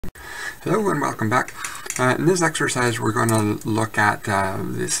Hello and welcome back. In this exercise we're going to look at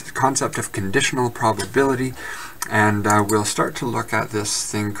this concept of conditional probability, and we'll start to look at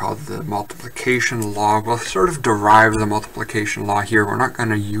this thing called the multiplication law. We'll sort of derive the multiplication law here. We're not going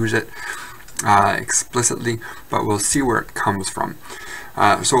to use it explicitly, but we'll see where it comes from.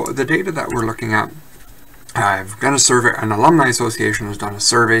 So the data that we're looking at, I've done a survey. An alumni association has done a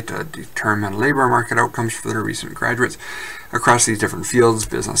survey to determine labor market outcomes for their recent graduates across these different fields,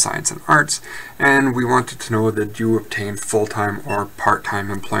 business, science, and arts, and we wanted to know that you obtain full-time or part-time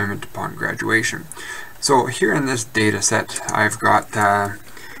employment upon graduation. So here in this data set, I've got,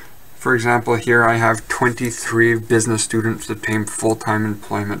 for example, here I have 23 business students obtain full-time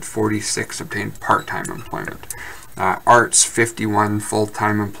employment, 46 obtain part-time employment. Arts, 51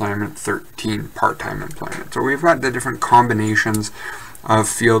 full-time employment, 13 part-time employment. So we've got the different combinations of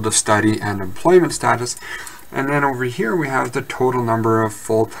field of study and employment status. And then over here we have the total number of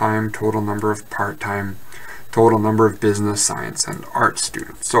full-time, total number of part-time, total number of business, science, and art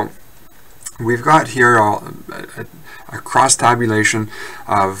students. So we've got here a cross-tabulation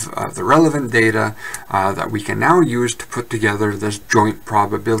of the relevant data that we can now use to put together this joint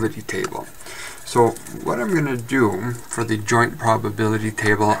probability table. So what I'm going to do for the joint probability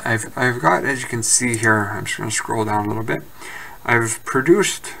table, I've got, as you can see here, I'm just going to scroll down a little bit, I've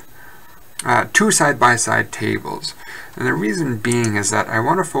produced two side-by-side tables. And the reason being is that I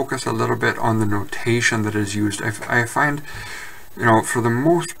want to focus a little bit on the notation that is used. I find, you know, for the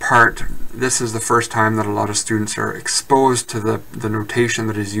most part, this is the first time that a lot of students are exposed to the notation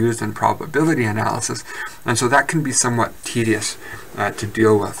that is used in probability analysis, and so that can be somewhat tedious to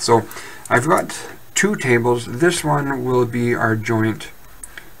deal with. So I've got two tables. This one will be our joint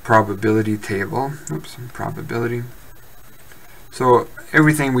probability table. Oops, probability. So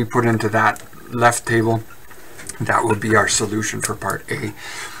everything we put into that left table, that will be our solution for part A.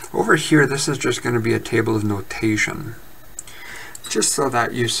 Over here, this is just going to be a table of notation, just so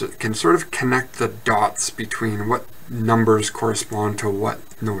that you can sort of connect the dots between what numbers correspond to what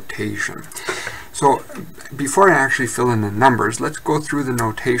notation. So before I actually fill in the numbers, let's go through the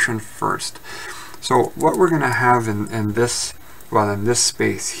notation first. So what we're going to have in this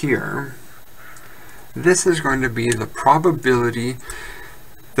space here, this is going to be the probability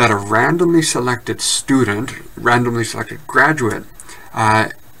that a randomly selected student, randomly selected graduate,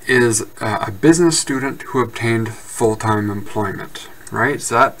 is a business student who obtained full-time employment, right?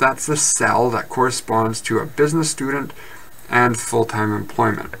 So that's the cell that corresponds to a business student and full-time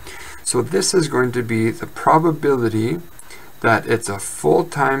employment. So this is going to be the probability that it's a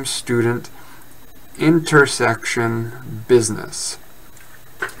full-time student intersection business.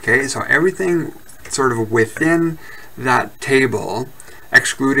 Okay, so everything sort of within that table,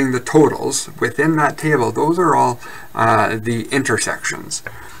 excluding the totals, within that table, those are all the intersections.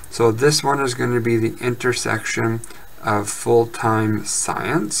 So this one is going to be the intersection of full-time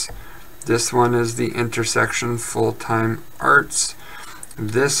science. This one is the intersection full-time arts.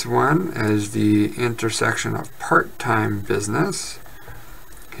 This one is the intersection of part-time business.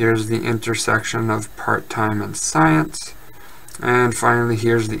 Here's the intersection of part-time and science. And finally,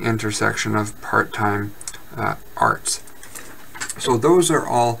 here's the intersection of part-time arts. So those are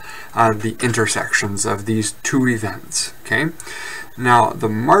all the intersections of these two events, okay? Now, the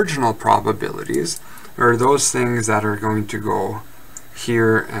marginal probabilities are those things that are going to go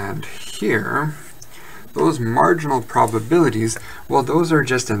here and here. Those marginal probabilities, well, those are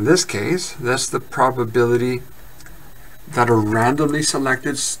just, in this case, that's the probability that a randomly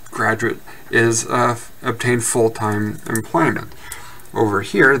selected graduate is obtained full-time employment. Over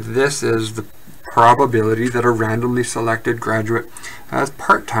here, this is the probability that a randomly selected graduate has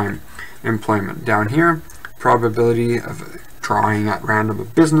part-time employment. Down here, probability of drawing at random a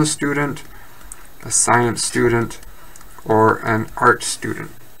business student, a science student, or an art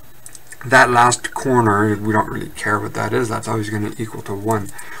student. That last corner, we don't really care what that is. That's always going to equal to 1.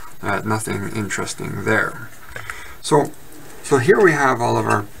 Nothing interesting there. So here we have all of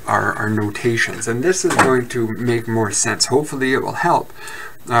our notations, and this is going to make more sense. Hopefully it will help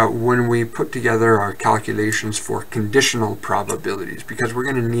when we put together our calculations for conditional probabilities, because we're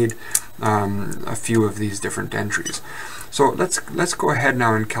going to need a few of these different entries. So let's go ahead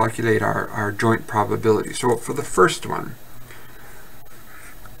now and calculate our joint probability. So for the first one,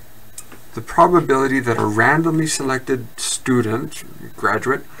 the probability that a randomly selected student,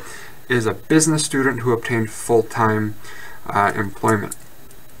 graduate, is a business student who obtained full-time employment.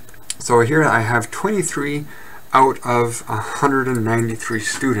 So here I have 23 out of 193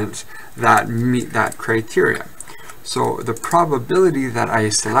 students that meet that criteria. So the probability that I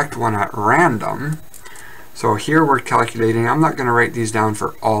select one at random, So here we're calculating, I'm not going to write these down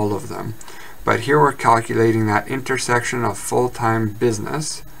for all of them, but here we're calculating that intersection of full-time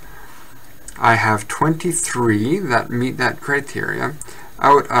business. I have 23 that meet that criteria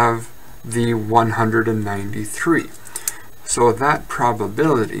out of the 193. So that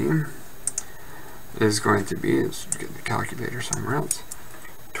probability is going to be, let's get the calculator somewhere else,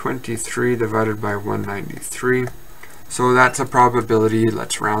 23 divided by 193. So that's a probability,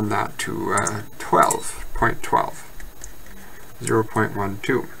 let's round that to 12.12,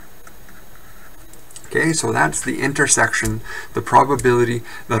 0.12. Okay, so that's the intersection, the probability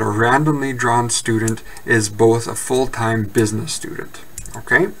that a randomly drawn student is both a full-time business student.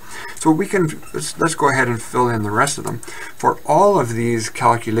 Okay, so we can, let's go ahead and fill in the rest of them. For all of these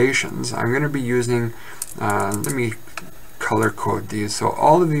calculations, I'm going to be using, let me color code these. So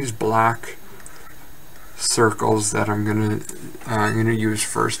all of these black circles that I'm going to use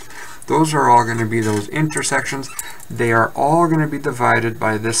first, those are all going to be those intersections. They are all going to be divided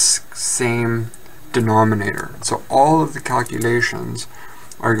by this same denominator. So all of the calculations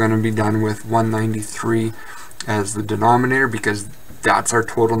are going to be done with 193 as the denominator, because that's our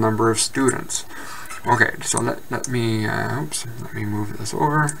total number of students. Okay, so let me move this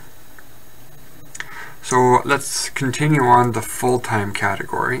over. So let's continue on the full-time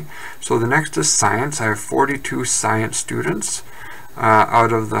category. So the next is science. I have 42 science students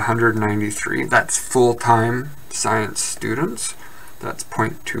out of the 193. That's full-time science students. That's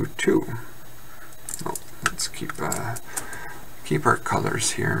 0.22. Oh, let's keep our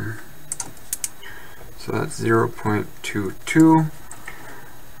colors here. So that's 0.22.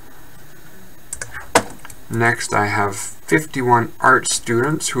 Next, I have 51 art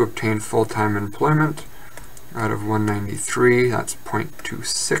students who obtained full-time employment out of 193. That's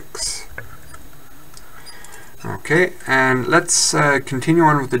 0.26. Okay, and let's continue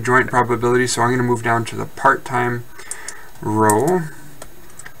on with the joint probability. So I'm going to move down to the part-time row.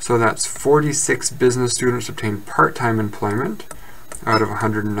 So that's 46 business students obtained part-time employment out of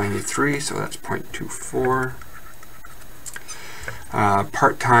 193. So that's 0.24.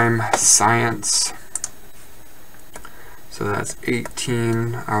 Part-time science. So that's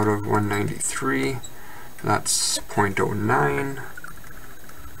 18 out of 193. That's 0.09.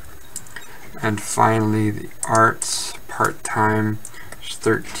 And finally, the arts part-time is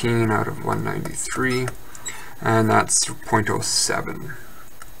 13 out of 193. And that's 0.07.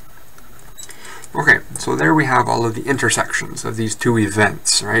 Okay, so there we have all of the intersections of these two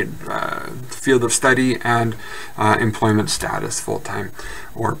events, right? Field of study and employment status, full-time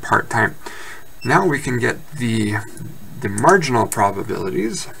or part-time. Now we can get the marginal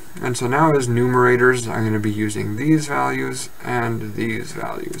probabilities, and so now as numerators I'm going to be using these values and these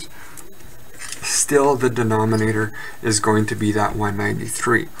values. Still the denominator is going to be that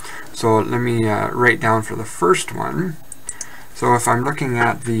 193. So let me write down for the first one. So if I'm looking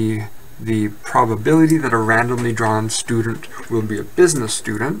at the probability that a randomly drawn student will be a business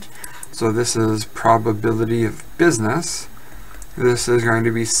student, so this is probability of business. This is going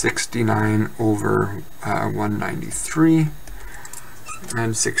to be 69 over 193,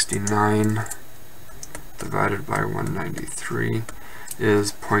 and 69 divided by 193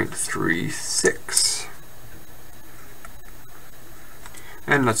 is 0.36.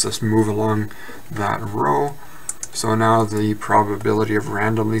 And let's just move along that row. So now the probability of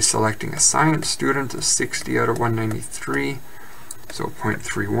randomly selecting a science student is 60 out of 193, so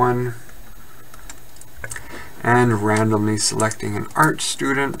 0.31. And randomly selecting an art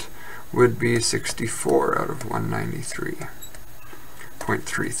student would be 64 out of 193,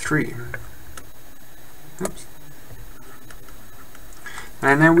 0.33. Oops.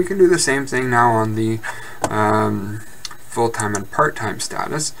 And then we can do the same thing now on the full-time and part-time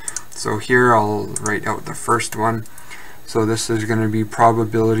status. So here I'll write out the first one. So this is going to be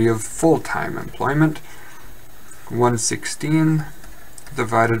probability of full-time employment, 116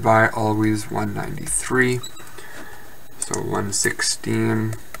 divided by always 193. So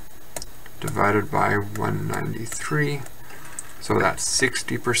 116 divided by 193. So that's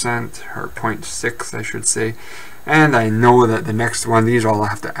 60%, or 0.6 I should say. And I know that the next one, these all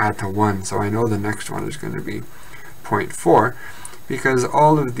have to add to 1. So I know the next one is going to be 0.4. Because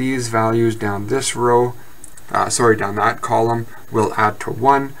all of these values down this row, down that column, will add to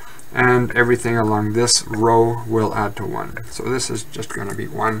 1, and everything along this row will add to 1. So this is just going to be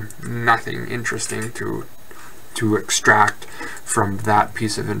 1, nothing interesting to extract from that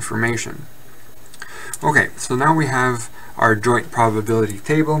piece of information. Okay, so now we have our joint probability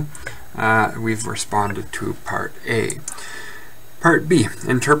table. We've responded to part A. Part B,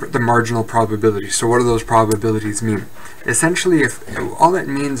 interpret the marginal probability. So what do those probabilities mean? Essentially, all it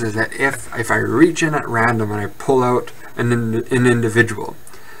means is that if I reach in at random and I pull out an individual,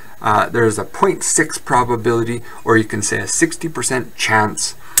 there's a 0.6 probability, or you can say a 60%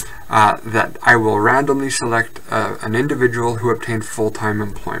 chance that I will randomly select an individual who obtained full-time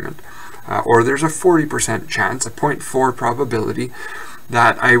employment. Or there's a 40% chance, a 0.4 probability,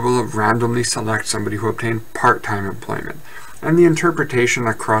 that I will randomly select somebody who obtained part-time employment. And the interpretation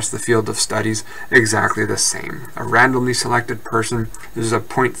across the field of studies exactly the same. A randomly selected person is a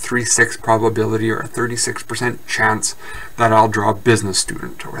 0.36 probability, or a 36% chance that I'll draw a business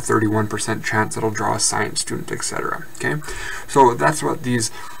student, or a 31% chance that I'll draw a science student, etc. Okay, so that's what these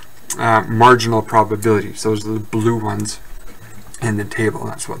marginal probabilities, those are the blue ones in the table,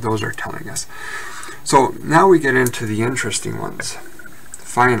 that's what those are telling us. So now we get into the interesting ones,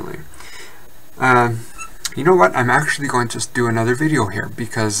 finally. You know what, I'm actually going to do another video here,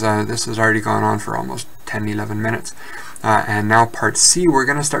 because this has already gone on for almost 10-11 minutes. And now part C, we're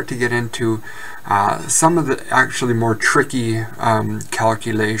going to start to get into some of the actually more tricky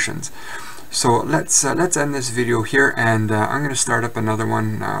calculations. So let's end this video here, and I'm going to start up another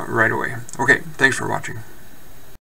one right away. Okay, thanks for watching.